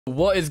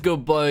What is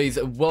good,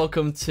 boys?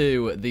 Welcome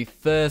to the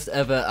first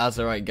ever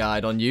Azerite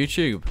guide on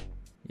YouTube.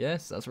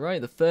 Yes, that's right,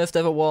 the first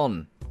ever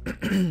one.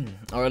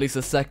 Or at least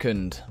the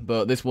second,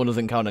 but this one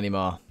doesn't count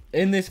anymore.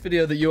 In this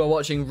video that you are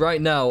watching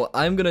right now,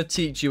 I'm going to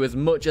teach you as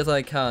much as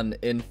I can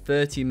in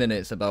 30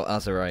 minutes about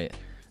Azerite.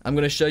 I'm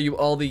going to show you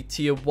all the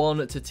tier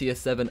 1 to tier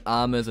 7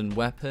 armors and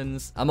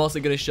weapons. I'm also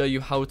going to show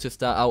you how to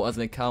start out as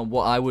an account,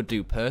 what I would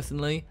do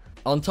personally.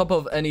 On top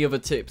of any other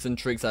tips and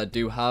tricks I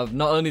do have.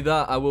 Not only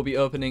that, I will be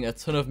opening a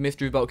ton of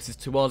mystery boxes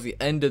towards the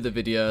end of the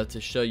video to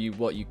show you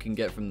what you can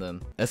get from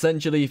them.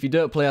 Essentially, if you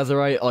don't play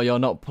Azerite or you're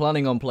not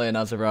planning on playing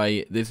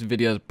Azerite, this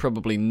video is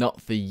probably not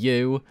for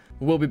you.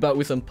 We'll be back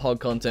with some pod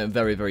content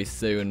very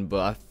soon, but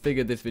I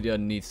figured this video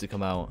needs to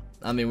come out.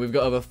 I mean, we've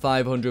got over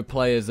 500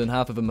 players and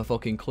half of them are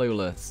fucking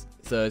clueless.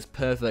 So it's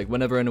perfect.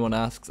 Whenever anyone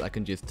asks, I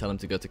can just tell them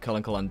to go to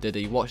Colin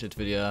Diddy, watch this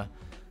video.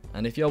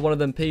 And if you're one of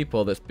them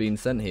people that's been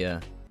sent here,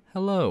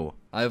 hello.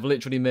 I have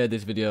literally made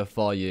this video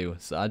for you,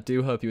 so I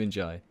do hope you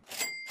enjoy.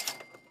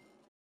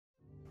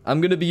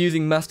 I'm going to be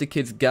using Master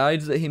Kid's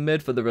guides that he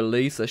made for the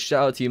release, so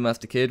shout out to you,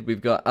 Master Kid. We've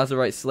got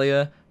Azerite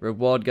Slayer,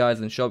 reward guides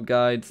and shop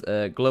guides,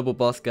 global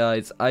boss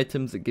guides,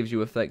 items that gives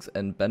you effects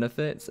and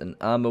benefits, and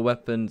armor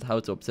weapons, how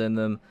to obtain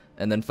them,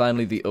 and then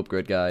finally the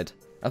upgrade guide.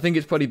 I think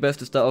it's probably best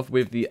to start off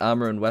with the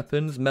armor and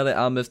weapons. Melee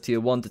armors tier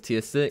 1 to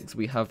tier 6,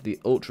 we have the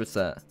Ultra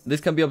set. This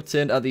can be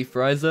obtained at the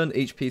Fry Zone,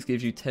 each piece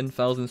gives you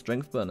 10,000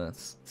 strength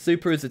bonus.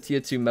 Super is a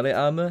tier 2 melee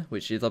armor,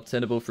 which is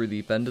obtainable through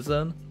the Bender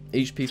Zone.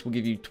 Each piece will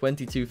give you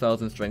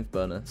 22,000 strength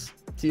bonus.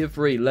 Tier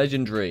 3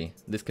 Legendary,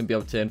 this can be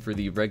obtained through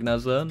the Regnar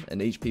Zone,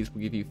 and each piece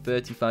will give you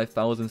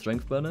 35,000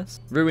 strength bonus.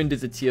 Ruined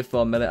is a tier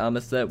 4 melee armor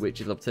set,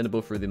 which is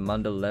obtainable through the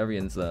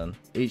Mandalorian Zone.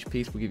 Each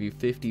piece will give you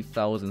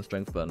 50,000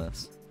 strength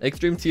bonus.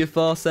 Extreme tier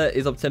 4 set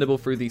is obtainable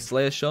through the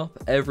Slayer shop.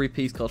 Every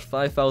piece costs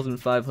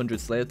 5,500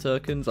 Slayer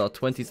tokens, or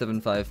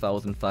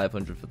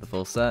 27,500 for the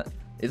full set.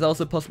 It's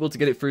also possible to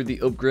get it through the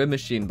upgrade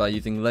machine by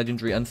using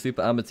Legendary and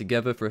Super Armor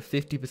together for a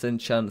 50%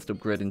 chance to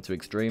upgrade into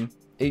Extreme.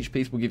 Each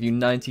piece will give you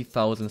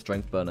 90,000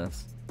 strength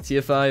bonus.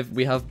 Tier 5,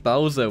 we have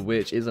Bowser,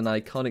 which is an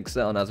iconic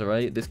set on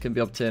Azerite. This can be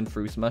obtained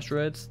through Smash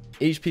Raids.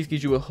 Each piece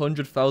gives you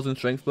 100,000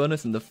 strength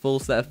bonus, and the full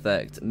set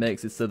effect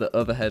makes it so that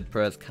overhead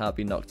prayers can't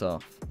be knocked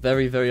off.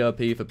 Very OP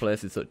for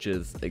places such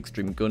as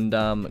Extreme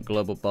Gundam,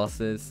 global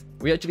bosses.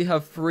 We actually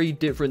have 3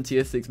 different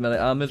tier 6 melee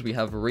armors. We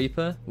have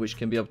Reaper, which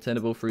can be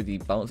obtainable through the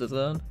Bouncer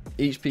Zone.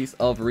 Each piece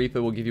of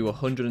Reaper will give you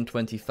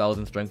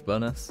 120,000 strength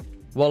bonus.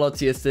 Warlord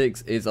tier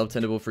 6 is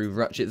obtainable through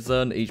Ratchet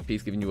Zone, each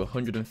piece giving you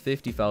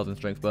 150,000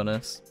 strength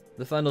bonus.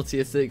 The final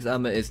tier 6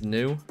 armor is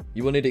new.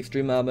 You will need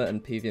extreme armor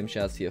and PVM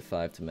shards tier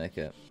 5 to make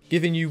it,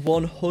 giving you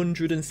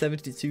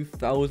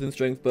 172,000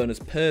 strength bonus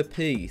per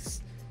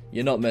piece.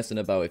 You're not messing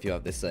about if you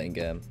have this set in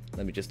game,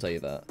 let me just tell you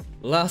that.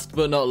 Last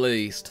but not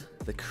least,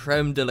 the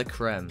creme de la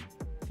creme.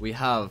 We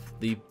have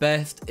the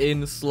best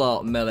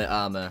in-slot melee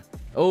armor.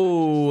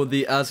 Oh,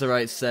 the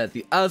Azerite set.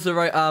 The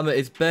Azerite armor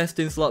is best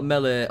in slot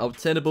melee,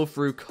 obtainable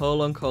through :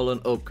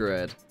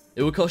 upgrade.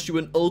 It will cost you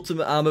an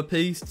ultimate armor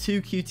piece,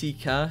 2 QT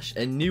cash,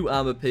 a new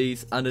armor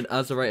piece, and an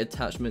Azerite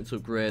attachment to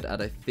upgrade at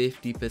a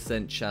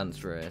 50%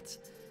 chance rate.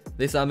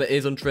 This armor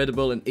is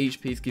untradeable, and each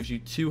piece gives you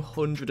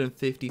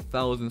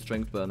 250,000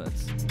 strength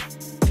bonus.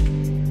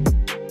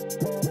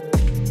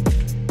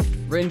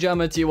 Range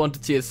armor tier 1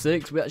 to tier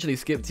 6, we actually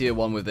skipped tier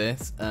 1 with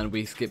this, and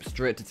we skipped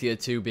straight to tier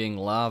 2 being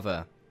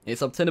Lava.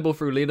 It's obtainable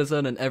through Leader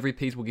Zone, and every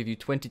piece will give you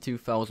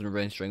 22,000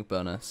 range strength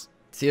bonus.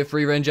 Tier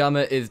 3 range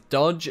armor is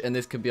Dodge, and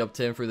this can be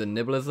obtained through the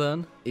Nibbler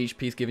Zone, each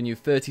piece giving you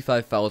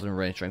 35,000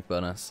 range strength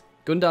bonus.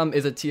 Gundam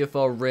is a tier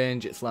 4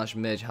 range /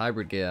 mage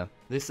hybrid gear.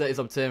 This set is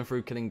obtained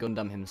through killing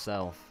Gundam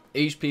himself.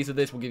 Each piece of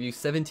this will give you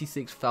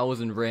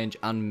 76,000 range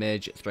and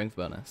mage strength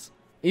bonus.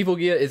 Evil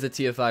Gear is a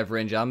tier 5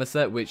 range armor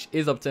set, which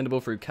is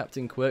obtainable through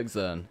Captain Quirk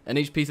Zone, and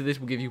each piece of this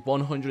will give you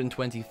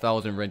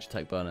 120,000 range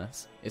attack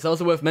bonus. It's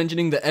also worth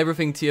mentioning that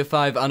everything tier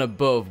 5 and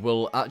above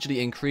will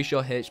actually increase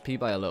your HP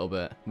by a little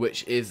bit,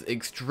 which is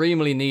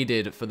extremely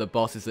needed for the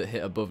bosses that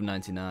hit above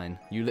 99.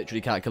 You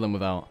literally can't kill them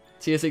without.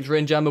 Tier 6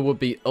 range armor would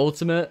be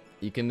Ultimate.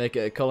 You can make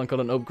it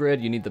a :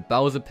 upgrade. You need the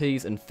Bowser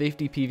piece and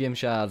 50 PVM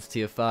shards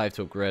tier 5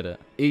 to upgrade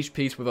it. Each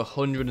piece with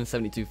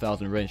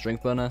 172,000 range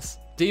strength bonus.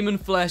 Demon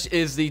Flesh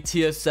is the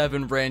tier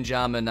 7 range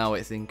armor. Now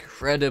it's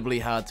incredibly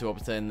hard to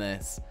obtain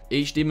this.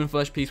 Each Demon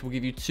Flesh piece will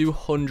give you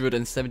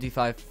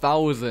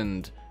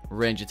 275,000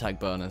 range attack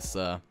bonus,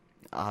 so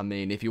I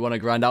mean, if you want to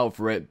grind out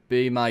for it,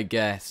 be my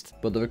guest.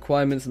 But the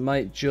requirements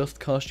might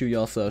just cost you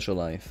your social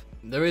life.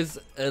 There is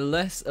a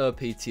less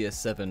OP tier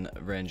 7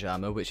 range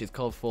armor, which is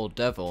called Full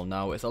Devil.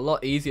 Now, it's a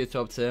lot easier to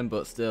obtain,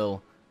 but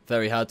still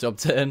very hard to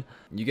obtain.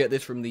 You get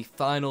this from the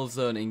final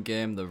zone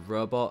in-game, the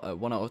robot, at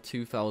 1 out of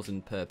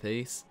 2,000 per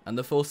piece. And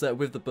the full set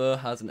with the bow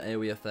has an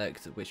AoE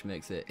effect, which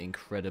makes it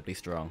incredibly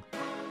strong.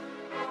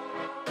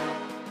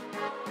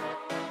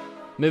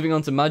 Moving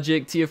on to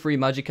magic, tier 3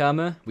 magic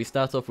armor, we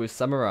start off with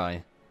Samurai.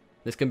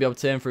 This can be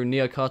obtained through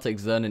Neo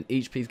Cortex Zone, and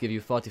each piece give you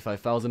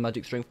 45,000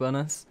 magic strength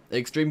bonus.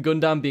 Extreme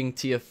Gundam being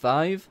tier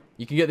 5,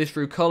 You can get this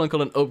through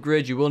colon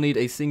upgrade. You will need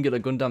a singular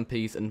Gundam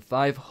piece and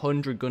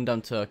 500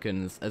 Gundam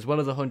tokens, as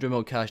well as 100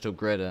 mil cash to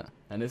upgrade it.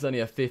 And it's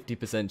only a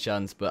 50%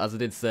 chance, but as I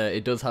did say,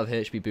 it does have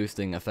HP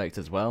boosting effect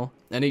as well.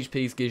 And each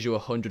piece gives you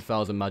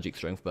 100,000 magic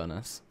strength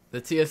bonus. The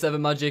tier 7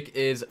 magic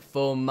is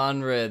for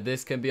Manray.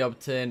 This can be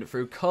obtained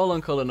through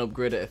colon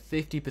upgrade at a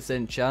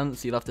 50%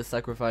 chance. You'll have to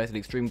sacrifice an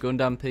extreme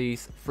Gundam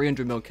piece,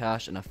 300 mil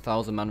cash, and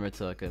 1,000 Manray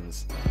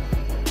tokens.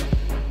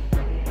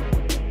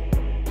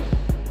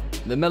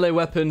 The melee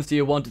weapons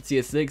tier 1 to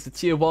tier 6. The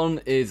tier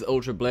 1 is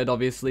Ultra Blade,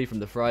 obviously, from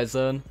the Fry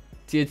Zone.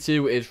 Tier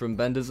 2 is from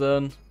Bender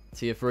Zone.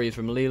 Tier 3 is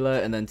from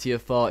Leela, and then tier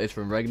 4 is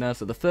from Regna.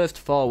 So the first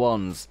 4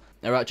 ones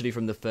are actually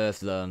from the first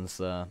zone,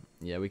 so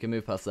yeah, we can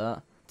move past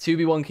that.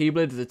 2v1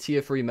 Keyblade is a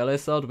tier 3 melee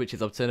sword, which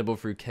is obtainable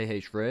through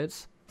KH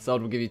raids.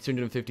 Sword will give you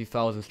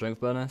 250,000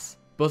 strength bonus.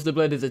 Buster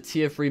Blade is a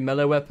tier 3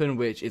 melee weapon,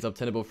 which is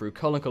obtainable through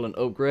colon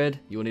upgrade.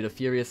 You will need a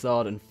Furious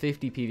Sword and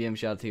 50 PVM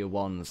shard tier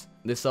 1s.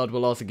 This sword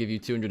will also give you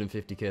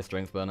 250k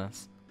strength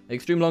bonus.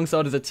 Extreme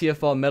Longsword is a tier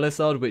 4 melee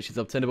sword, which is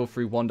obtainable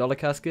through $1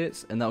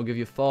 caskets, and that will give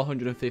you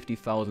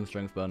 450,000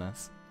 strength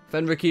bonus.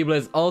 Fenrir Keyblade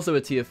is also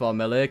a tier 4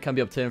 melee, can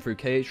be obtained through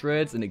KH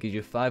raids, and it gives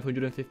you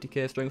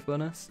 550k strength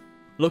bonus.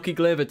 Lucky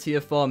Glaive, a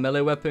tier 4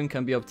 melee weapon,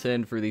 can be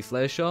obtained through the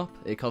Slayer shop.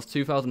 It costs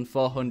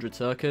 2,400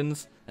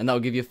 tokens, and that will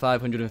give you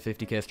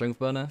 550k strength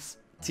bonus.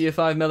 Tier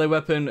 5 melee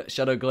weapon,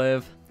 Shadow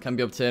Glaive, can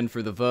be obtained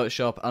through the Vert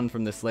shop and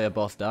from the Slayer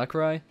boss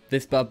Darkrai.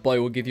 This bad boy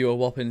will give you a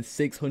whopping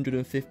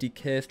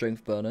 650k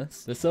strength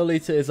bonus. The Soul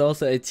Eater is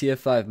also a tier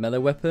 5 melee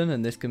weapon,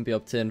 and this can be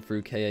obtained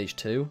through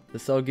KH2. The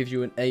Soul gives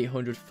you an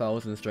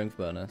 800,000 strength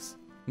bonus.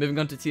 Moving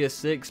on to tier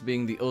 6,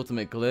 being the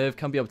Ultimate Glaive,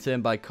 can be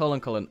obtained by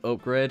colon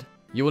upgrade.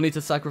 You will need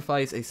to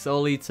sacrifice a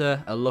Soul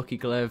Eater, a Lucky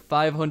Glaive,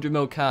 500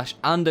 mil cash,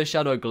 and a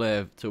Shadow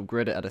Glaive to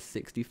upgrade it at a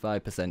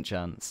 65%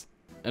 chance.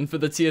 And for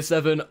the tier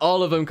 7,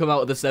 all of them come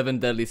out of the 7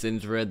 Deadly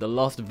Sins raid. The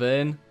Lost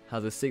Vein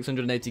has a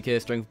 680k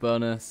strength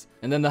bonus.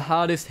 And then the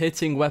hardest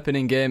hitting weapon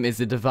in game is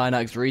the Divine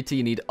Axe Rita.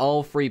 You need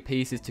all 3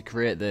 pieces to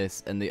create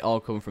this, and they all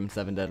come from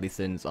 7 Deadly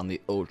Sins on the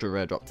ultra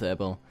rare drop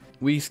table.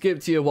 We skip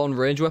tier 1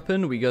 range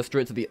weapon, we go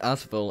straight to the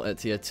Asphalt at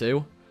tier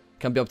 2.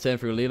 Can be obtained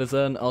through Leela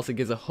Zone, also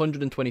gives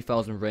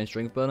 120,000 range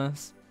strength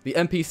bonus. The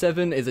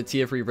MP7 is a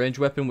tier 3 range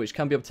weapon, which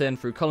can be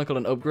obtained through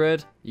colon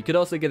upgrade. You could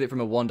also get it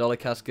from a $1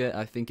 casket.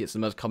 I think it's the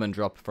most common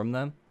drop from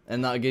them,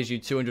 and that gives you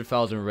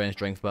 200,000 range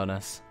strength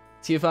bonus.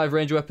 Tier 5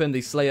 range weapon,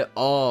 the Slayer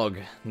Org.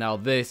 Now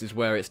this is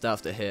where it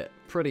starts to hit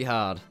pretty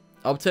hard.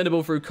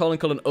 Obtainable through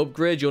colon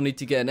upgrade, you'll need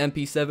to get an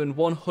MP7,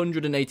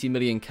 180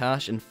 million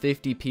cash, and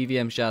 50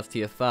 PVM shards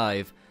tier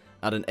 5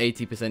 at an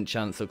 80%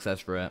 chance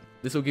success rate.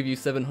 This will give you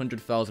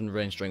 700,000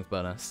 range strength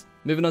bonus.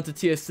 Moving on to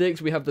tier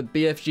 6, we have the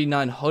BFG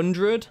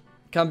 900.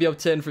 Can be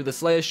obtained through the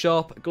Slayer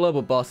shop,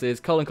 global bosses,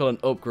 colon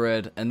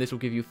upgrade, and this will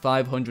give you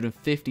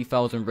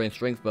 550,000 range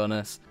strength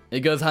bonus. It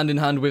goes hand in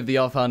hand with the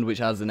offhand, which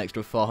has an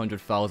extra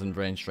 400,000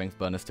 range strength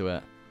bonus to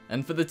it.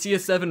 And for the tier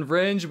 7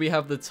 range, we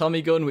have the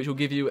Tommy Gun, which will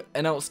give you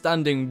an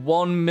outstanding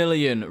 1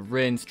 million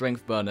range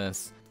strength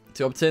bonus.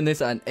 To obtain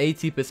this at an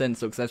 80%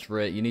 success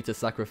rate, you need to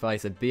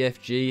sacrifice a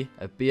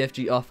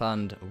BFG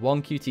offhand,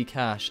 1 QT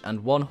cash,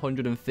 and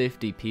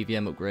 150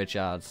 PVM upgrade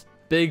shards.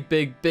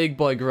 Big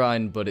boy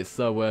grind, but it's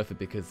so worth it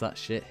because that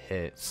shit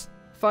hits.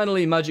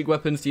 Finally, magic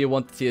weapons tier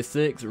 1 to tier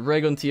 6.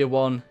 Raygun tier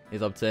 1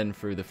 is obtained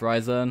through the Fry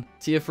Zone.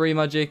 Tier 3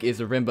 magic is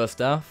the Rainbow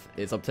Staff.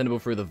 It's obtainable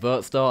through the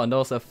Vert store and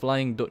also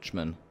Flying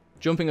Dutchman.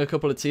 Jumping a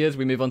couple of tiers,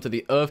 we move on to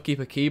the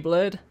Earthkeeper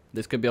Keyblade.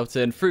 This can be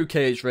obtained through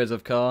KH raids,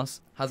 of course.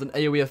 Has an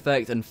AoE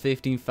effect and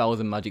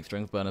 15,000 magic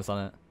strength bonus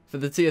on it. For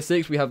the tier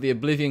 6, we have the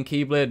Oblivion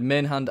Keyblade,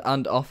 main hand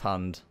and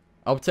offhand.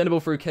 Obtainable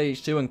through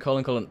KH2 and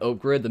colon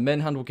upgrade, the main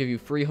hand will give you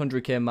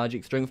 300k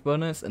magic strength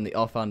bonus, and the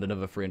offhand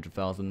another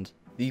 300,000.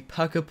 The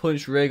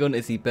Pack-a-Punch Raygun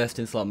is the best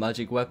in slot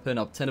magic weapon,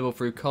 obtainable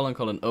through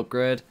colon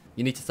upgrade.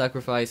 You need to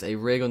sacrifice a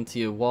Raygun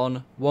tier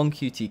 1, 1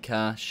 QT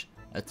cash,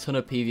 a ton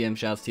of PVM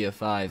shards tier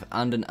 5,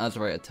 and an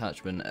Azerite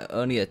attachment at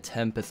only a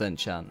 10%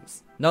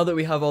 chance. Now that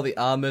we have all the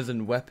armors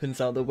and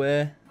weapons out of the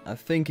way, I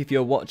think if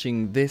you're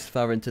watching this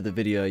far into the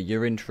video,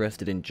 you're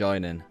interested in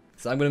joining.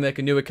 So I'm going to make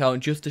a new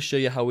account just to show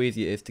you how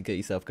easy it is to get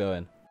yourself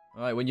going.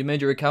 Alright, when you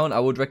made your account, I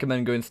would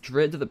recommend going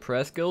straight to the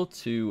press guild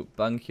to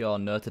bank your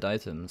noted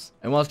items.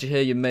 And whilst you're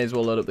here, you may as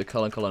well load up the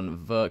colon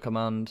vert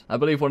command. I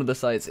believe one of the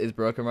sites is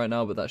broken right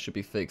now, but that should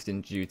be fixed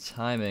in due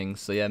timing.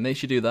 So yeah, make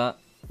sure you do that.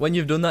 When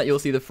you've done that, you'll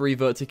see the free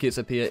vert tickets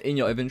appear in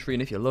your inventory,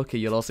 and if you're lucky,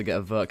 you'll also get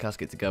a vert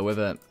casket to go with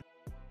it,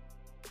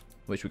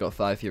 which we got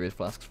 5 Furious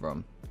Flasks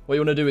from. What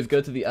you want to do is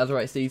go to the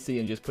Azerite CC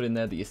and just put in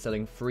there that you're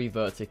selling free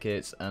vert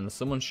tickets, and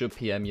someone should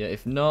PM you.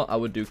 If not, I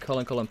would do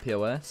colon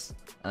POS,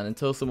 and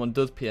until someone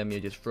does PM you,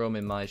 just throw them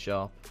in my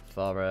shop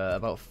for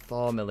about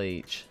 4 mil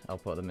each. I'll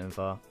put them in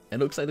for. It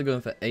looks like they're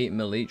going for 8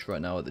 mil each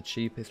right now at the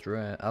cheapest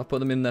rate. I'll put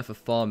them in there for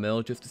 4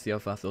 mil just to see how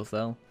fast they'll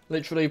sell.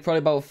 Literally, probably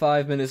about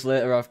 5 minutes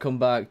later, I've come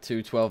back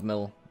to 12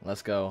 mil.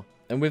 Let's go.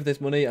 And with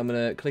this money, I'm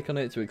going to click on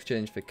it to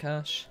exchange for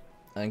cash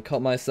and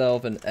cop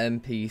myself an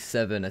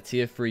MP7, a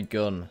tier 3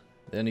 gun.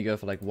 They only go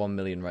for like 1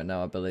 million right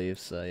now, I believe.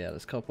 So yeah,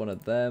 let's cop one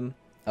of them.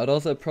 I'd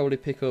also probably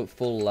pick up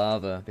full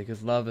lava,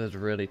 because lava is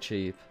really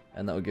cheap,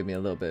 and that would give me a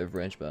little bit of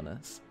range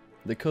bonus.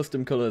 The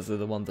custom colours are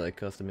the ones that I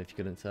custom, if you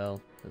couldn't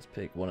tell. Let's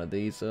pick one of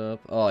these up.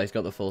 Oh, he's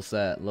got the full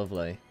set.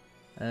 Lovely.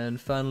 And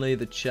finally,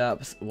 the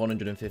chap's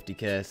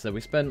 150k. So we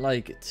spent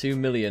like 2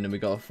 million and we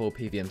got a full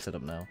PVM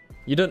setup now.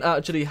 You don't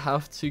actually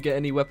have to get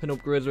any weapon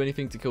upgrades or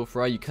anything to kill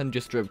Fry. You can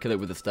just straight up kill it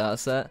with a starter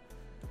set.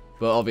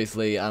 But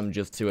obviously, I'm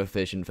just too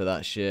efficient for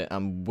that shit.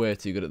 I'm way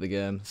too good at the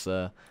game.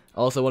 So I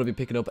also want to be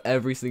picking up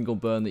every single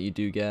burn that you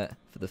do get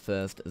for the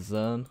first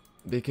zone.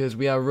 Because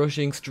we are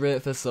rushing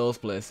straight for Soul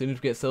Split. As soon as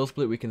we get Soul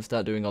Split, we can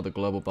start doing all the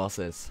global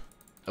bosses.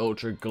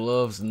 Ultra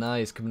Gloves,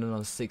 nice, coming in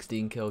on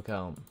 16 kill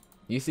count.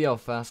 You see how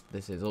fast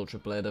this is. Ultra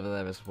Blade over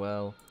there as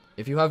well.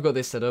 If you have got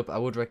this set up, I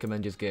would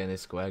recommend just getting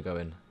this square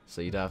going.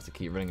 So you don't have to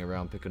keep running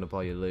around picking up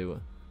all your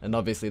loot. And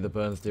obviously the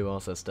burns do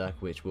also stack,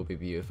 which will be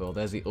beautiful.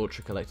 There's the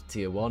Ultra Collector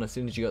Tier 1. As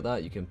soon as you got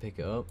that, you can pick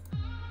it up.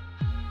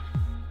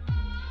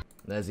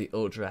 There's the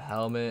Ultra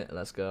Helmet.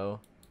 Let's go.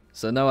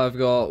 So now I've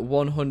got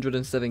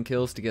 107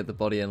 kills to get the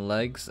body and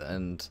legs,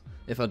 and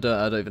if I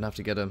don't even have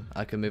to get them.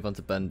 I can move on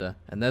to Bender.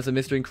 And there's a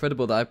Mr.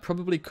 Incredible that I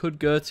probably could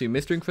go to.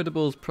 Mr.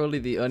 Incredible is probably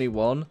the only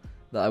one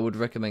that I would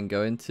recommend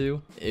going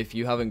to. If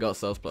you haven't got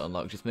Soul Split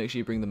unlocked, just make sure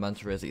you bring the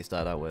Manray that you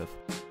start out with.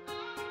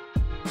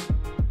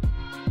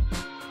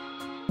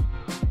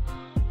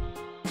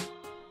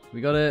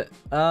 We got it,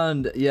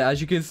 and yeah,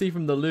 as you can see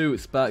from the loot,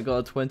 Spat got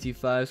a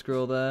 25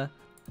 scroll there.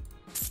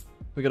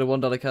 We got a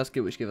 $1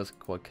 casket, which gives us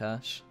quad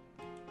cash.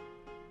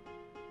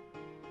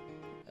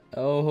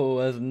 Oh,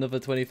 there's another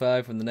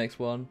 25 from the next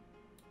one.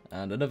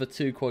 And another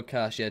 2 quad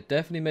cash. Yeah,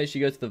 definitely make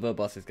sure you go to the vote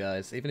bosses,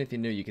 guys. Even if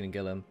you're new, you can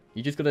kill them.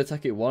 You just gotta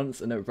attack it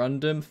once, and at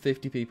random,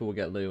 50 people will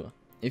get loot.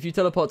 If you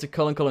teleport to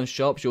Colin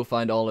shops, you'll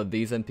find all of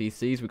these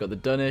NPCs. We've got the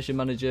donation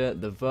manager,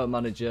 the vote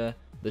manager,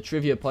 the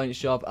trivia point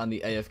shop, and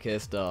the AFK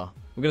store.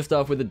 We're gonna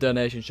start off with the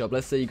donation shop.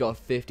 Let's say you got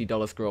a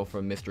 $50 scroll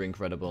from Mr.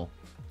 Incredible.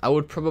 I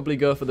would probably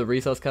go for the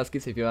resource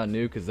caskets if you are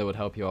new, because they would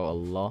help you out a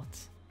lot.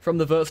 From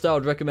the vote star, I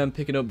would recommend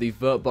picking up the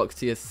vote box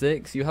tier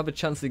 6. You have a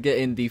chance to get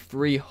in the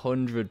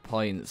 300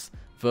 points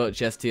vote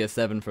chest tier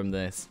 7 from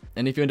this.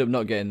 And if you end up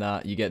not getting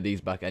that, you get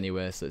these back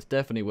anyway, so it's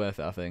definitely worth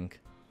it, I think.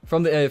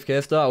 From the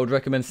AFK star, I would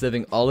recommend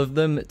saving all of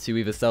them to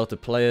either sell to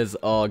players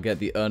or get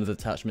the earners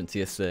attachment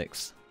tier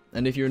 6.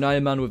 And if you're an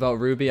Iron Man without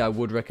Ruby, I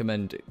would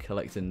recommend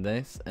collecting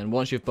this. And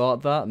once you've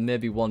bought that,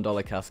 maybe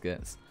 $1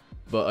 caskets.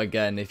 But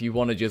again, if you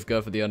want to just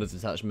go for the earners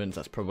attachments,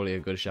 that's probably a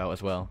good shout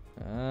as well.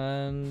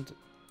 And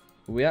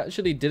we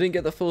actually didn't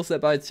get the full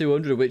set by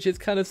 200, which is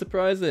kind of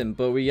surprising,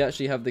 but we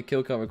actually have the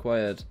kill count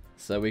required.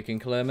 So we can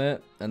claim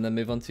it, and then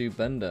move on to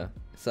Bender.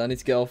 So I need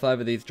to get all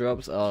 5 of these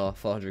drops,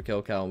 400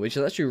 kill count, which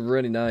is actually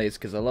really nice,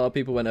 because a lot of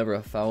people went over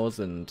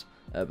 1,000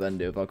 at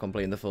Bender without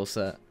completing the full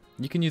set.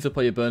 You can use up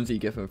all your burns that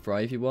you get from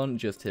Fry if you want,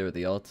 just here at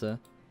the altar.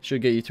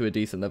 Should get you to a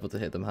decent level to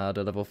hit them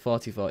harder. Level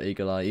 44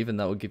 Eagle Eye, even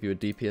that will give you a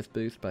DPS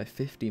boost by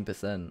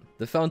 15%.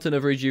 The Fountain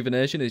of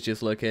Rejuvenation is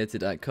just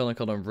located at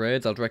Colin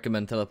Raids. I'd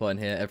recommend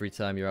teleporting here every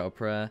time you're out of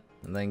prayer.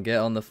 And then get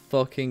on the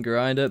fucking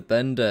grind at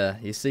Bender.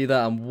 You see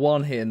that? I'm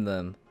one-hitting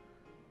them.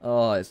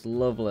 Oh, it's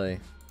lovely.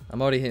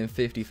 I'm already hitting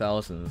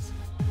 50,000s.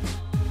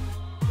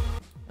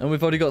 And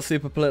we've already got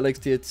Super Plate Legs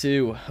tier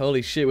 2.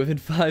 Holy shit, within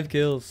 5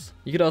 kills.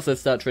 You could also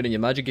start training your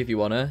magic if you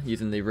wanna,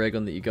 using the ray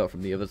gun that you got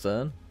from the other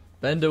zone.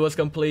 Bender was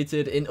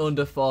completed in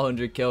under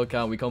 400 kill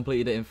count. We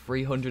completed it in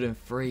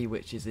 303,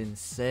 which is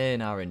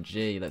insane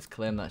RNG. Let's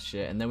claim that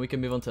shit. And then we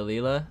can move on to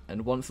Leela.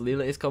 And once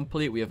Leela is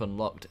complete, we have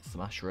unlocked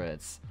Smash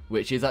Raids,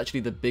 which is actually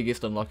the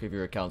biggest unlock of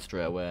your account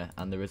straight away.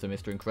 And there is a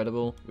Mr.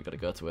 Incredible. We gotta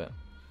go to it.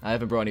 I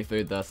haven't brought any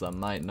food there, so I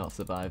might not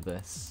survive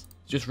this.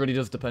 It just really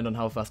does depend on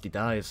how fast he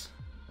dies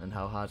and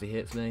how hard he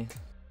hits me.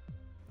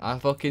 I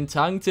fucking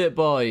tanked it,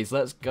 boys.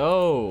 Let's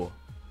go.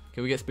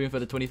 Can we get spoon for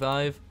the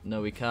 25?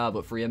 No, we can't,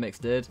 but 3MX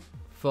did.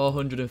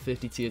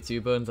 450 tier 2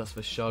 burns, that's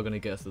for sure going to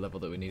get us the level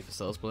that we need for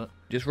Soul Split.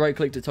 Just right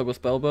click to toggle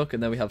spellbook,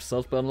 and then we have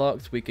Soul Split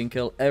unlocked. We can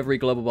kill every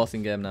global boss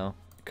in game now.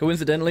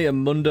 Coincidentally, a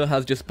Mundo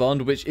has just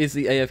spawned, which is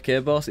the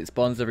AFK boss. It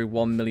spawns every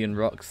 1 million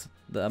rocks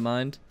that are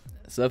mined.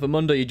 So for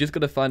Mundo, you just got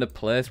to find a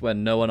place where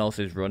no one else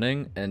is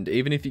running, and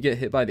even if you get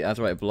hit by the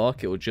Azerite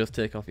block, it will just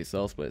take off your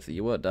Soul Split, so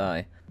you won't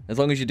die. As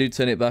long as you do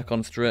turn it back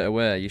on straight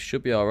away, you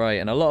should be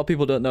alright, and a lot of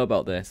people don't know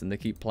about this, and they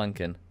keep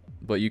planking.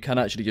 But you can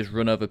actually just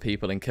run over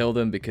people and kill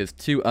them because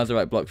 2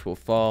 Azerite blocks will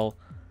fall.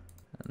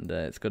 And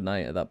it's good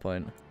night at that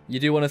point. You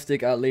do want to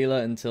stick at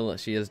Leela until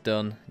she is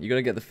done. You got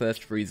to get the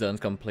first 3 zones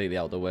completely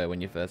out of the way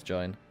when you first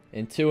join.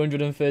 In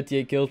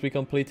 238 kills we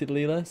completed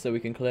Leela, so we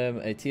can claim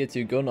a tier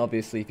 2 gun.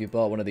 Obviously if you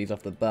bought one of these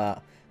off the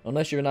bat.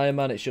 Unless you're an Iron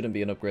Man, it shouldn't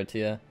be an upgrade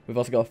tier. We've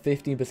also got a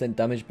 15%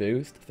 damage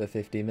boost for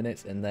 15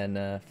 minutes and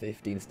then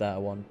 15 starter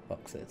 1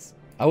 boxes.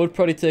 I would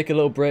probably take a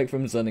little break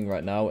from zoning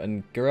right now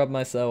and grab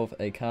myself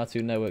a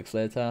Cartoon Network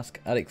Slayer task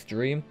at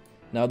Extreme.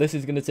 Now this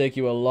is going to take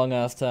you a long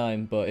ass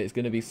time, but it's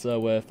going to be so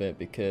worth it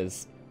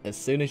because as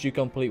soon as you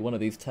complete one of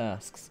these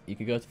tasks, you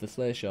can go to the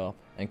Slayer shop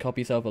and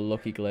copy yourself a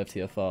lucky glaive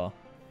tier 4.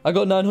 I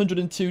got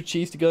 902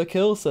 cheese to go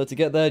kill, so to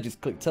get there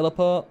just click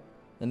teleport,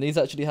 And these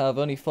actually have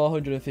only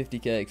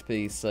 450k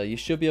XP, so you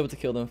should be able to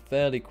kill them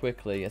fairly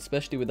quickly,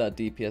 especially with that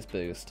DPS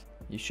boost.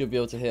 You should be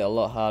able to hit a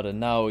lot harder.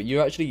 Now,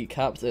 you're actually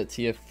capped at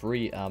tier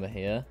 3 armor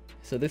here,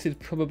 so this is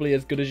probably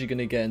as good as you're going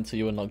to get until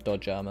you unlock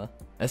dodge armor.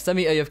 A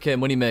semi-AFK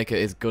moneymaker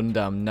is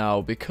Gundam.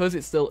 Now, because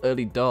it's still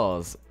early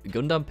doors,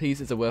 Gundam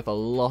pieces are worth a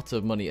lot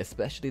of money,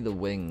 especially the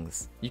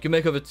wings. You can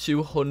make over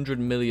 200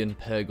 million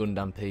per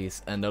Gundam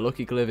piece, and a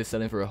lucky glyph is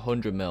selling for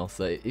 100 mil,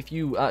 so if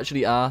you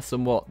actually are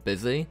somewhat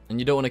busy, and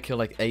you don't want to kill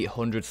like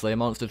 800 Slayer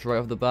monsters right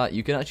off the bat,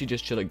 you can actually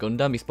just chill at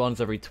Gundam. He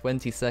spawns every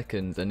 20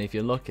 seconds, and if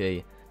you're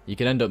lucky, you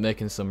can end up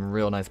making some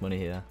real nice money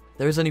here.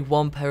 There is only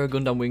one pair of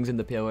Gundam wings in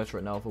the POS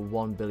right now for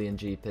 1 billion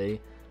GP.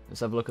 Let's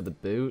have a look at the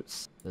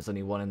boots. There's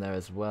only one in there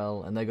as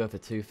well, and they go for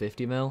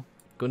 250 mil.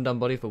 Gundam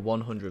body for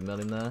 100 mil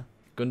in there.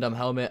 Gundam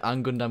helmet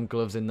and Gundam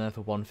gloves in there for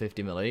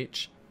 150 mil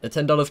each. A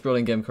 $10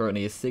 scrolling game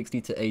currently is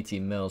 60 to 80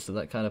 mil, so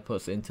that kind of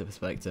puts it into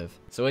perspective.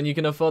 So when you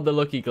can afford the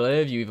lucky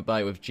glaive, you either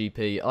buy it with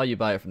GP or you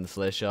buy it from the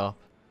Slayer shop.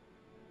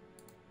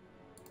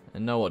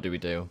 And now what do we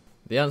do?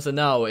 The answer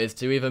now is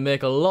to either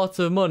make a lot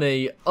of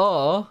money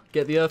or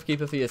get the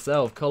Earthkeeper for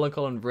yourself.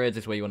 Colon raids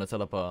is where you want to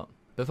teleport.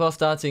 Before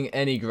starting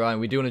any grind,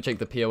 we do want to check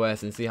the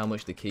POS and see how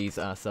much the keys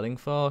are selling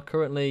for.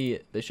 Currently,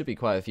 there should be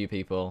quite a few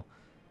people.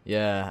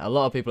 Yeah, a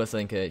lot of people are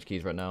selling KH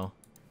keys right now.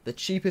 The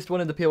cheapest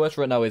one in the POS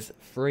right now is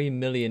 3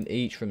 million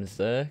each from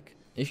Zerk.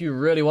 If you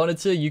really wanted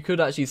to, you could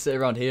actually sit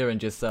around here and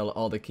just sell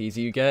all the keys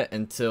you get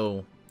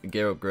until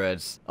gear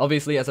upgrades.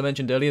 Obviously, as I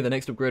mentioned earlier, the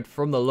next upgrade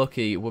from the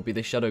lucky would be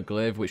the Shadow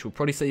Glaive, which will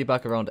probably set you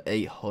back around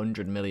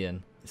 800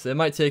 million. So it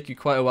might take you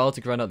quite a while to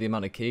grind out the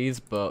amount of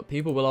keys, but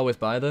people will always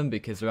buy them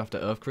because they're after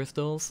Earth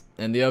Crystals.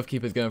 And the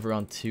Earthkeeper is going for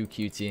around 2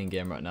 QT in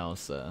game right now,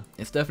 so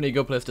it's definitely a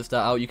good place to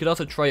start out. You could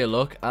also try a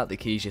look at the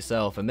keys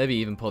yourself and maybe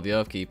even pull the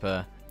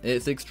Earthkeeper.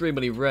 It's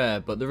extremely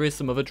rare, but there is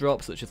some other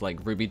drops such as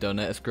like Ruby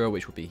Donator Scroll,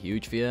 which would be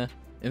huge for you.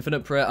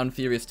 Infinite Prayer and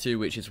Furious 2,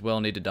 which is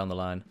well needed down the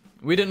line.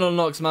 We didn't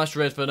unlock Smash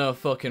Raid for no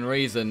fucking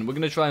reason. We're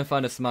going to try and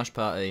find a Smash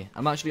party.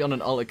 I'm actually on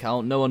an alt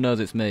account, no one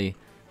knows it's me.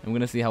 I'm going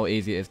to see how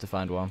easy it is to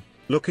find one.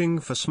 Looking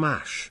for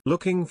Smash.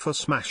 Looking for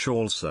Smash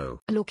also.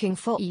 Looking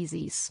for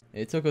easies.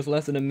 It took us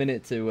less than a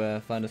minute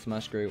to find a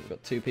Smash group. We've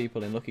got 2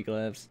 people in Lucky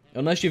Glaives.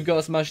 Unless you've got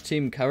a Smash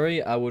team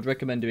carry, I would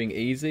recommend doing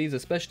easies,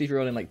 especially if you're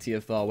rolling like tier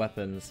 4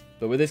 weapons.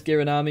 But with this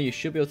gear and armor, you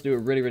should be able to do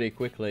it really, really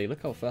quickly.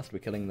 Look how fast we're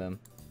killing them.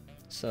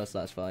 So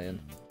satisfying.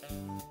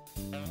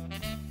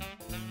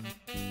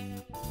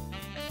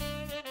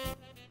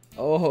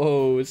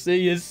 Oh,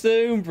 see you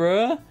soon,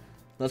 bruh.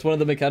 That's one of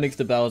the mechanics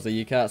to Bowser.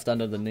 You can't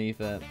stand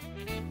underneath it.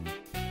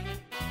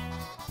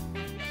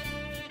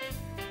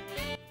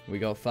 We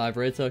got 5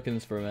 raid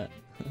tokens from it.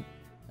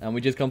 And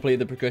we just completed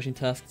the progression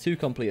task to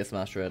complete a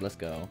Smash raid. Let's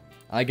go.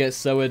 I get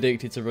so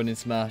addicted to running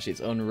Smash, it's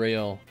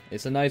unreal.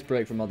 It's a nice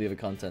break from all the other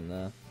content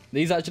there.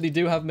 These actually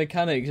do have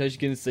mechanics, as you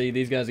can see.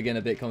 These guys are getting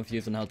a bit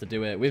confused on how to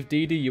do it. With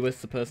Didi, you were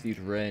supposed to use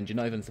range. You're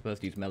not even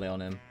supposed to use melee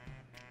on him.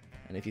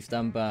 And if you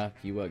stand back,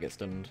 you won't get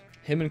stunned.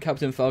 Him and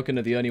Captain Falcon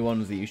are the only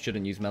ones that you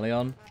shouldn't use melee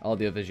on. All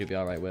the others you'll be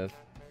alright with.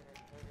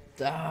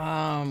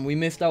 Damn, we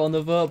missed out on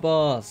the vote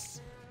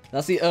boss.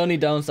 That's the only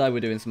downside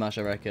we're doing Smash,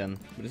 I reckon.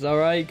 But it's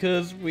alright,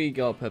 because we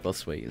got Purple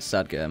Sweet. It's a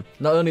sad game.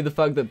 Not only the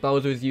fact that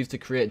Bowser is used to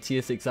create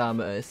tier 6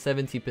 armor at a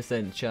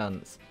 70%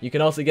 chance, you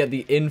can also get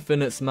the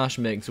Infinite Smash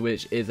Mix,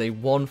 which is a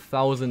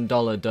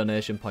 $1,000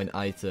 donation point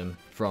item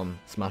from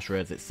Smash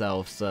Raids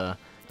itself. So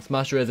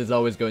Smash Raids is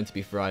always going to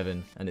be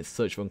thriving, and it's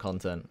such fun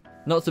content.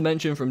 Not to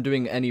mention, from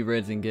doing any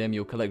raids in game,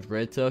 you'll collect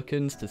raid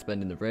tokens to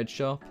spend in the raid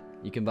shop.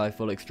 You can buy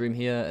full Extreme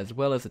here, as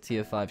well as a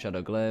tier 5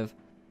 Shadow Glaive,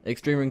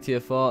 Extreme Ring tier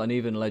 4, and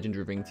even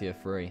Legendary Ring tier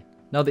 3.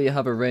 Now that you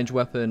have a ranged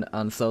weapon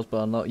and Cell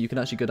Spell unlocked, you can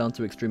actually go down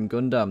to Extreme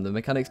Gundam. The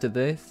mechanics to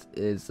this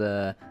is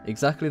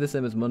exactly the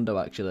same as Mundo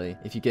actually.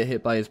 If you get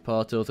hit by his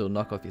portals, he'll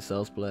knock off your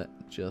Cell Split.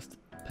 Just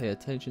pay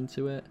attention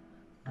to it,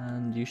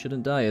 and you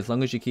shouldn't die as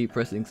long as you keep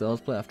pressing Cell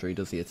Split after he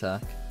does the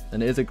attack.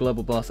 And it is a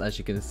global boss, as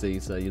you can see,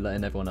 so you're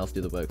letting everyone else do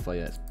the work for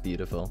you. It's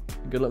beautiful.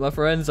 Good luck, my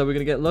friends. Are we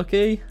going to get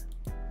lucky?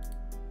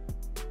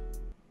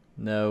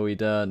 No, we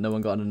don't. No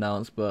one got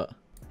announced, but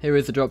here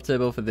is the drop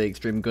table for the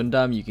Extreme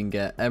Gundam. You can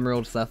get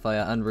Emerald,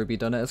 Sapphire, and Ruby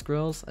Donator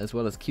Scrolls, as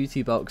well as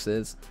QT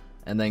boxes,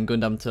 and then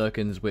Gundam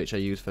tokens, which are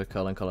used for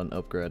colon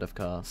upgrade, of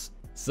course.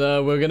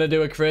 So we're going to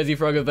do a Crazy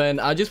Frog event.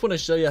 I just want to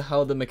show you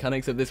how the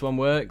mechanics of this one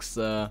works.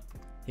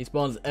 He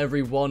spawns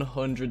every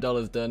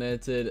 $100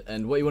 donated,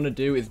 and what you want to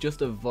do is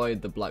just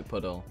avoid the black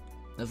puddle.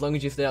 As long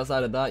as you stay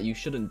outside of that, you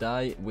shouldn't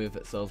die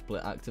with Cell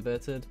Split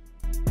activated.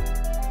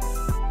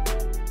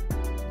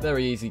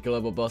 Very easy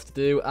global boss to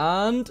do,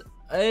 and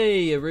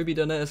hey, a Ruby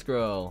Donator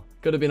Scroll.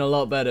 Could have been a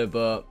lot better,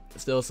 but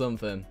still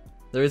something.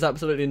 There is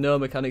absolutely no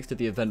mechanics to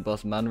the event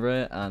boss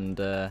Manray, and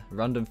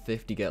random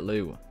 50 get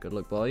loot. Good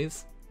luck,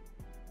 boys.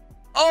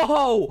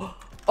 Oh!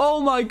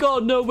 Oh my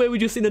god, no way, we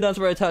just seen the dance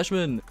right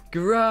attachment.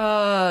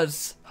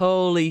 Grass!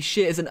 Holy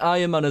shit, it's an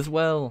Iron Man as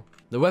well.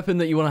 The weapon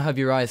that you want to have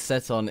your eyes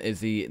set on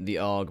is the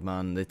AUG,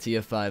 man, the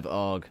tier 5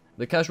 AUG.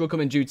 The cash will come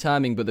in due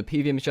timing, but the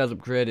PVM shards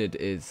upgraded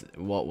is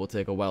what will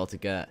take a while to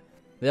get.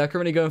 They are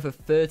currently going for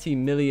 30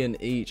 million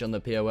each on the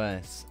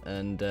POS,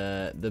 and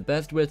the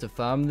best way to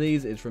farm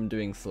these is from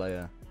doing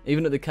Slayer.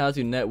 Even at the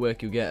Cartoon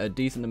Network, you get a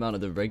decent amount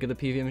of the regular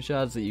PVM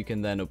shards that you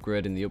can then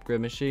upgrade in the upgrade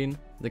machine.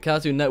 The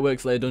Cartoon Network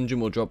Slayer dungeon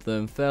will drop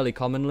them fairly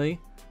commonly.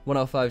 1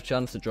 out of 5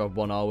 chance to drop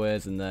 1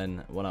 always, and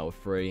then 1 out of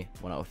 3,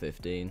 1 out of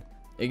 15.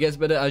 It gets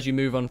better as you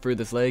move on through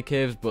the Slayer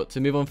Caves, but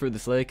to move on through the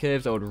Slayer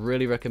Caves, I would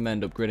really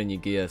recommend upgrading your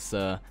gear,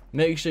 so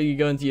make sure you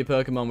go into your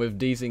Pokemon with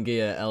decent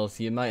gear, else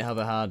you might have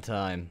a hard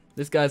time.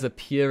 This guy's a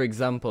pure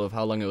example of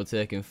how long it will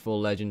take in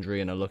full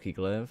Legendary and a Lucky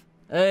Glaive.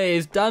 Hey,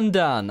 it's Dan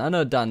Dan! I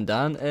know Dan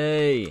Dan,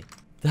 hey!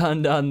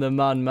 Dan Dan the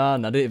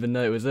man, I didn't even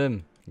know it was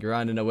him.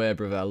 Grinding away,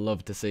 brother, I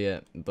love to see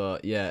it.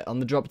 But yeah, on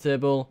the drop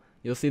table,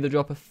 you'll see the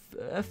drop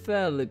a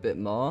fairly bit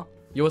more.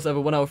 You also have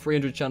a 1 out of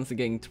 300 chance of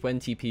getting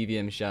 20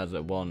 PVM shards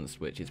at once,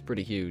 which is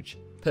pretty huge.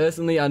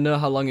 Personally, I know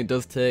how long it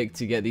does take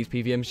to get these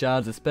PVM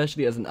shards,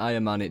 especially as an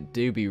Iron Man, it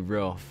do be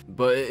rough.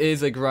 But it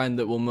is a grind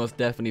that will most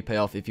definitely pay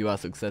off if you are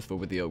successful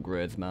with the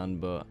upgrades, man.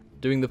 But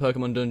doing the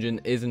Pokemon dungeon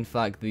is in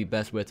fact the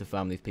best way to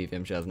farm these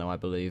PVM shards now, I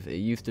believe. It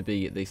used to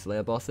be the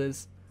Slayer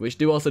bosses, which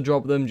do also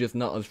drop them, just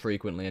not as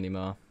frequently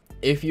anymore.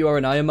 If you are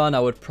an Iron Man, I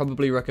would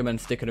probably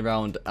recommend sticking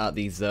around at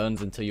these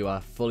zones until you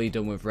are fully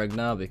done with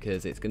Regnar,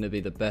 because it's going to be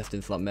the best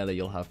in-slot melee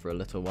you'll have for a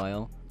little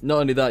while. Not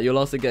only that, you'll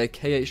also get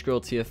a KH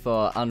Scroll tier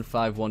 4 and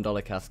 5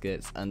 $1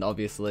 caskets, and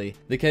obviously,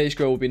 the KH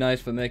Scroll will be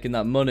nice for making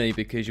that money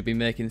because you'll be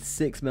making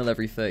 6 mil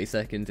every 30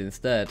 seconds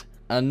instead.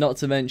 And not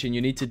to mention,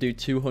 you need to do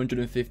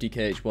 250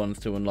 KH1s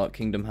to unlock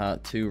Kingdom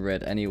Heart 2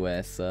 Red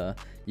anyway, so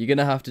you're going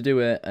to have to do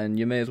it, and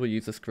you may as well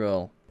use the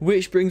scroll.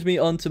 Which brings me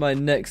on to my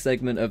next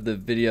segment of the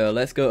video.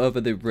 Let's go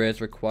over the raid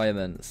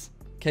requirements.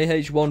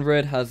 KH1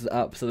 raid has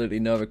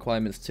absolutely no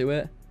requirements to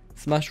it.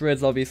 Smash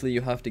raids, obviously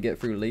you have to get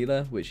through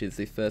Leela, which is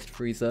the first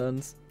 3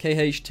 zones.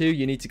 KH2,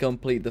 you need to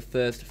complete the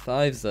first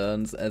 5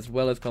 zones, as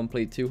well as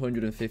complete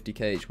 250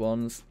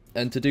 KH1s.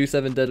 And to do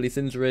 7 Deadly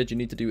Sins raid, you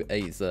need to do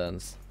 8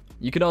 zones.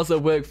 You can also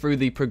work through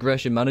the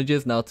progression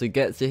managers. Now to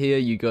get to here,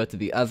 you go to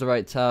the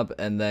Azerite tab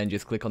and then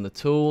just click on the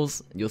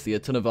tools. You'll see a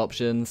ton of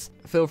options.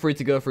 Feel free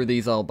to go through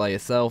these all by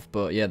yourself,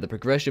 but yeah, the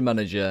progression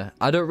manager,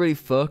 I don't really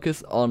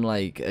focus on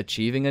like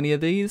achieving any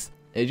of these.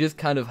 It just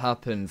kind of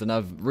happens, and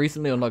I've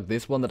recently unlocked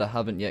this one that I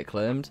haven't yet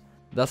claimed.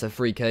 That's a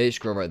free KH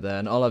scroll right there,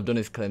 and all I've done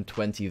is claim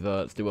 20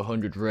 votes, do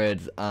 100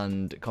 raids,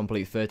 and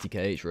complete 30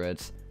 KH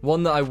raids.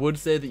 One that I would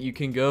say that you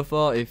can go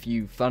for if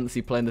you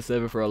fancy playing the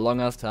server for a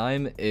long ass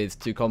time is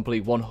to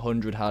complete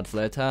 100 hard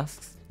slayer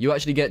tasks. You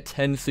actually get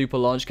 10 super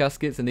launch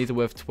caskets, and these are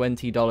worth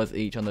 $20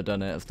 each on the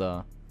donator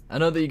store. I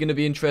know that you're going to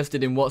be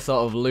interested in what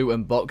sort of loot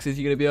and boxes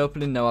you're going to be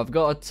opening. Now I've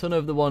got a ton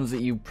of the ones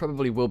that you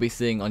probably will be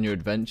seeing on your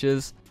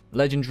adventures.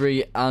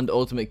 Legendary and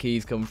ultimate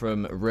keys come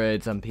from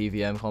raids and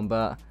PVM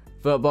combat.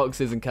 Vote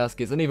boxes and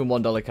caskets, and even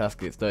 $1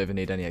 caskets don't even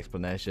need any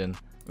explanation.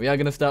 We are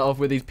going to start off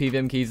with these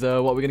PVM keys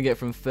though. What we're going to get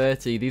from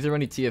 30. These are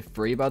only tier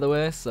 3 by the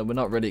way, so we're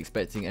not really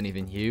expecting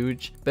anything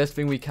huge. Best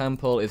thing we can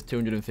pull is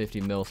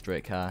 250 mil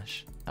straight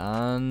cash.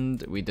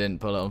 And we didn't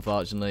pull it,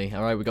 unfortunately.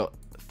 Alright, we got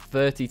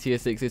 30 tier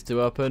 6s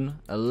to open.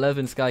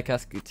 11 sky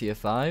casket tier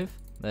 5.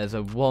 There's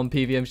a 1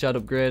 PVM shard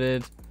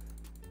upgraded.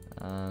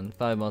 And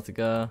 5 more to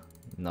go.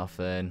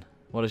 Nothing.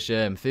 What a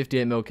shame.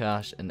 58 mil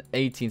cash and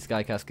 18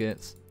 sky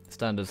caskets.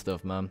 Standard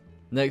stuff, man.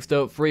 Next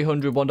up,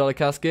 300 $1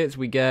 caskets.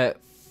 We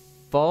get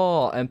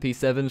 4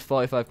 MP7s,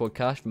 45 quad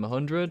cash from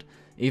 100.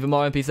 Even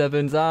more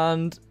MP7s,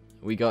 and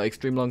we got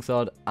Extreme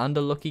Longsword and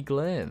a Lucky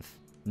Glaive.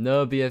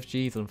 No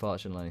BFGs,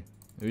 unfortunately.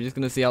 We're just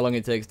going to see how long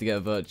it takes to get a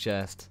vert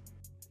chest.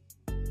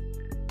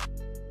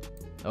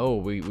 Oh,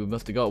 we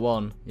must have got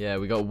one. Yeah,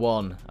 we got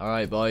one.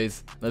 Alright,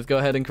 boys. Let's go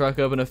ahead and crack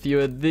open a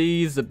few of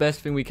these. The best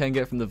thing we can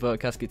get from the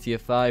Vert Casket Tier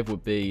 5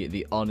 would be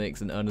the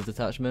Onyx and Owner's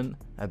Attachment.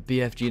 A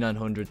BFG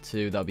 900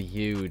 too. That'd be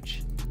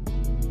huge.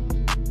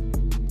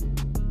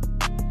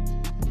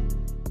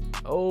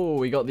 Oh,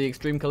 we got the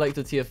Extreme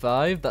Collector Tier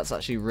 5. That's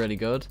actually really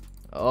good.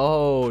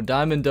 Oh,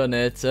 Diamond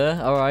Donator.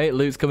 Alright,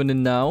 loot's coming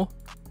in now.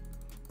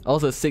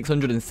 Also,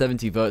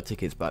 670 Vert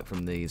tickets back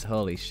from these.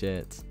 Holy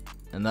shit.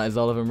 And that is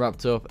all of them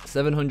wrapped up.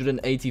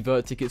 780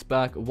 Vert tickets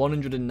back,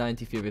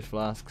 190 Furious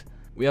Flasks.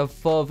 We have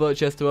 4 Vert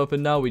chests to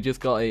open now. We just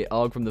got a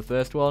AUG from the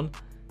first one.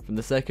 From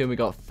the second, we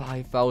got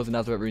 5,000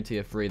 Azerite Rune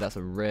Tier 3. That's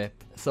a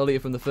rip. Soul Eater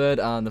from the third,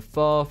 and the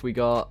fourth, we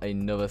got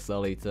another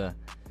Soul Eater.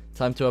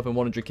 Time to open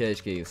 100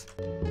 KH keys.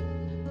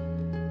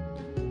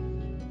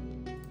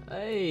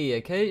 Hey,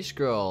 a KH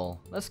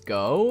scroll. Let's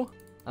go.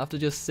 After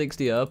just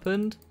 60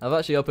 opened. I've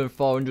actually opened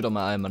 400 on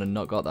my Iron Man and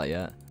not got that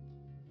yet.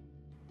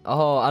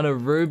 Oh, and a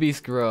ruby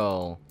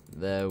scroll.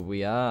 There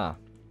we are.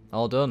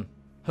 All done.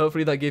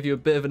 Hopefully that gave you a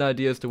bit of an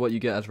idea as to what you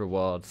get as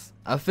rewards.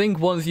 I think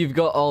once you've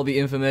got all the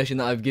information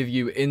that I've given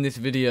you in this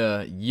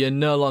video, you're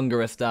no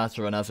longer a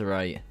starter on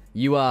Azerite.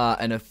 You are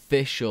an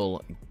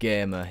official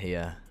gamer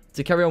here.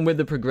 To carry on with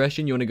the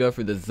progression, you want to go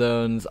through the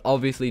zones.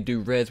 Obviously do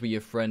raids with your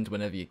friends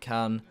whenever you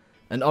can.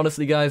 And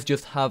honestly guys,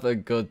 just have a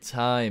good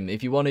time.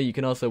 If you want to, you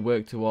can also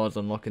work towards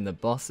unlocking the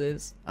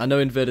bosses. I know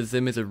Invader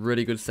Zim is a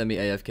really good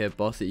semi-AFK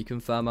boss that you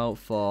can farm out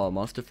for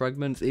monster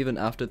fragments even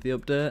after the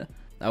update.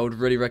 I would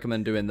really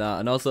recommend doing that,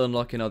 and also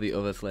unlocking all the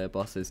other Slayer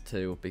bosses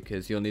too,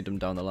 because you'll need them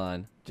down the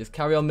line. Just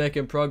carry on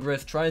making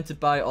progress, trying to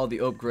buy all the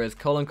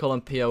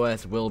upgrades. :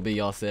 POS will be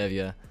your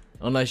savior,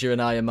 unless you're an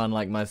Iron Man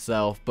like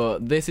myself,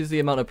 but this is the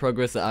amount of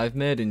progress that I've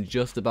made in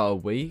just about a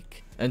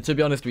week. And to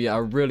be honest with you, I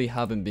really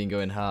haven't been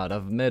going hard.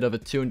 I've made over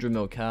 200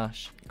 mil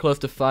cash, close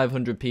to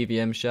 500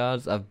 PVM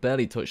shards. I've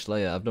barely touched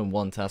Slayer. I've done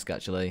one task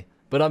actually.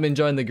 But I'm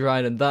enjoying the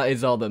grind, and that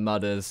is all that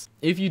matters.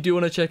 If you do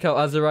want to check out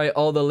Azerite,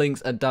 all the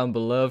links are down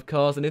below, of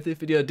course. And if this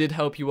video did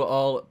help you at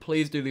all,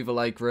 please do leave a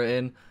like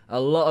rating. A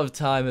lot of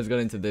time has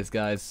gone into this,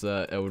 guys,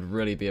 so it would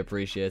really be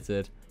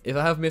appreciated. If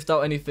I have missed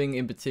out anything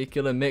in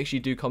particular, make sure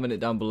you do comment it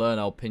down below and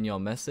I'll pin your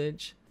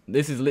message.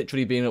 This is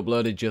literally being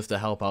uploaded just to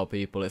help out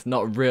people. It's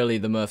not really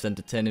the most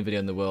entertaining video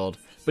in the world.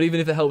 But even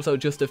if it helps out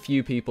just a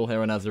few people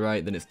here on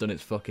Azerite, then it's done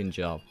its fucking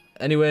job.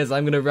 Anyways,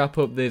 I'm going to wrap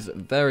up this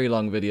very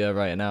long video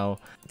right now.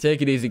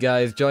 Take it easy,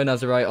 guys. Join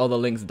Azerite. All the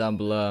links are down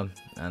below.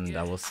 And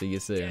I will see you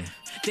soon.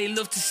 They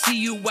love to see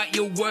you at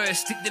your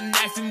worst. Stick the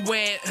knife in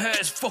where it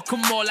hurts. Fuck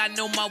them all, I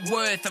know my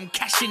worth. I'm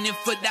cashing in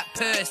for that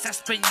purse. I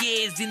spent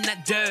years in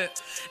that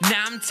dirt.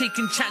 Now I'm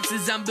taking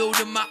chances, I'm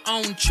building my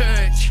own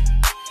church.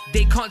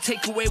 They can't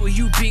take away what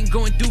you've been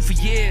going through for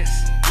years.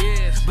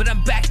 But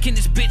I'm back in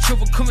this bitch,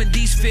 overcoming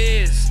these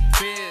fears.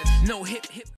 No hip.